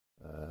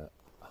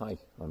Hi,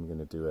 I'm going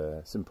to do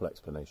a simple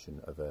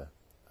explanation of a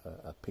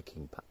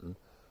picking pattern,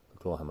 the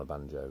Clawhammer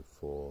banjo,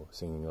 for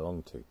singing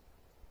along to,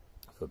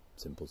 for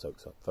simple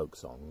folk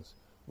songs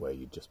where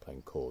you're just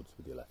playing chords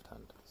with your left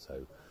hand.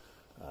 So,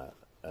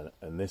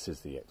 and this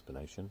is the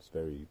explanation. It's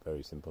very,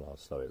 very simple. I'll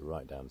slow it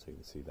right down so you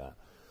can see that.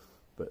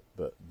 But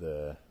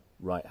the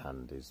right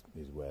hand is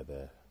where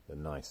the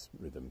nice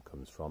rhythm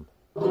comes from.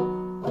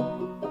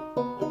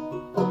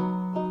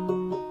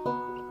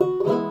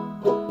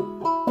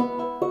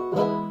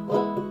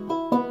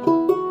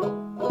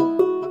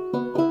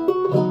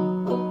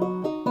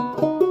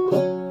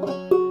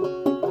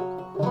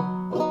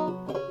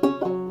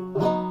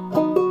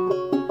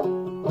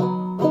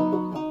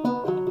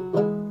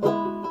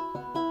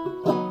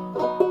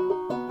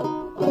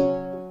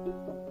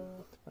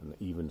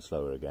 Even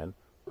slower again.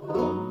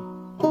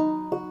 Bum,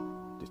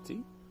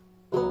 ditty,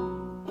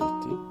 bum,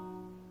 ditty,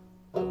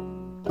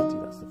 bum, ditty.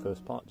 That's the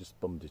first part, just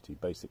bum, ditty,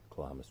 basic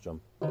Clawhammer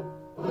strum. Bum,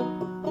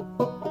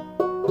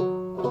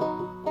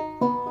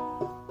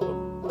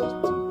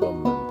 ditty,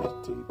 bum, and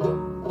ditty,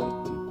 bum,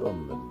 ditty,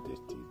 bum, and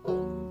ditty,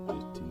 bum,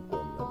 ditty,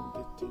 bum, and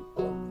ditty,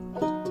 bum,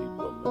 ditty,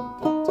 bum,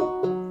 and ditty.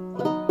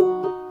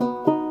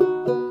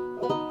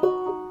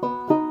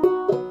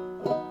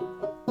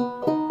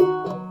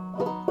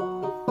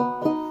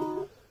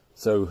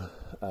 So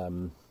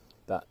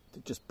that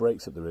it just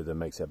breaks up the rhythm,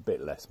 makes it a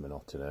bit less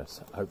monotonous.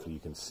 Hopefully you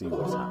can see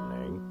what's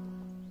happening.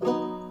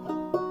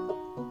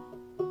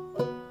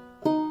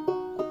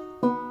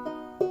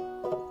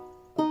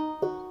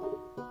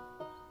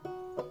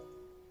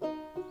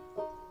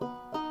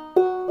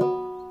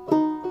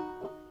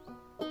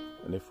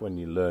 And if when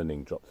you're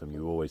learning dropthumb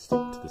you always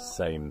stick to the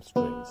same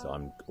string, so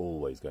I'm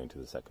always going to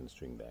the second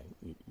string there.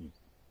 You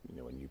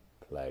know, when you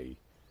play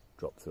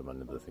dropthumb,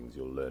 and other things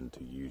you'll learn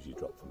to use your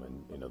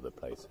dropthumb in other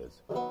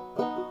places.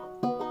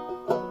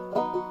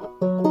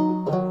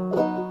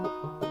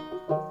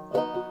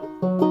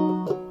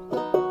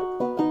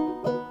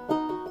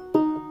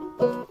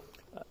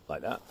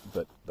 Like that,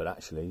 but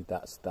actually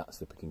that's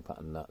the picking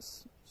pattern.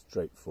 That's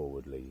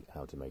straightforwardly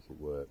how to make it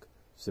work.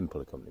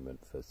 Simple accompaniment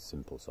for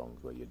simple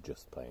songs where you're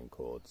just playing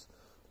chords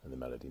and the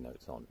melody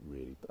notes aren't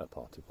really a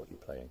part of what you're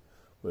playing.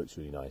 Works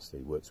really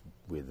nicely, works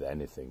with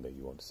anything that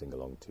you want to sing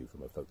along to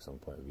from a folk song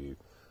point of view.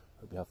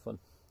 Hope you have fun.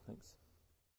 Thanks.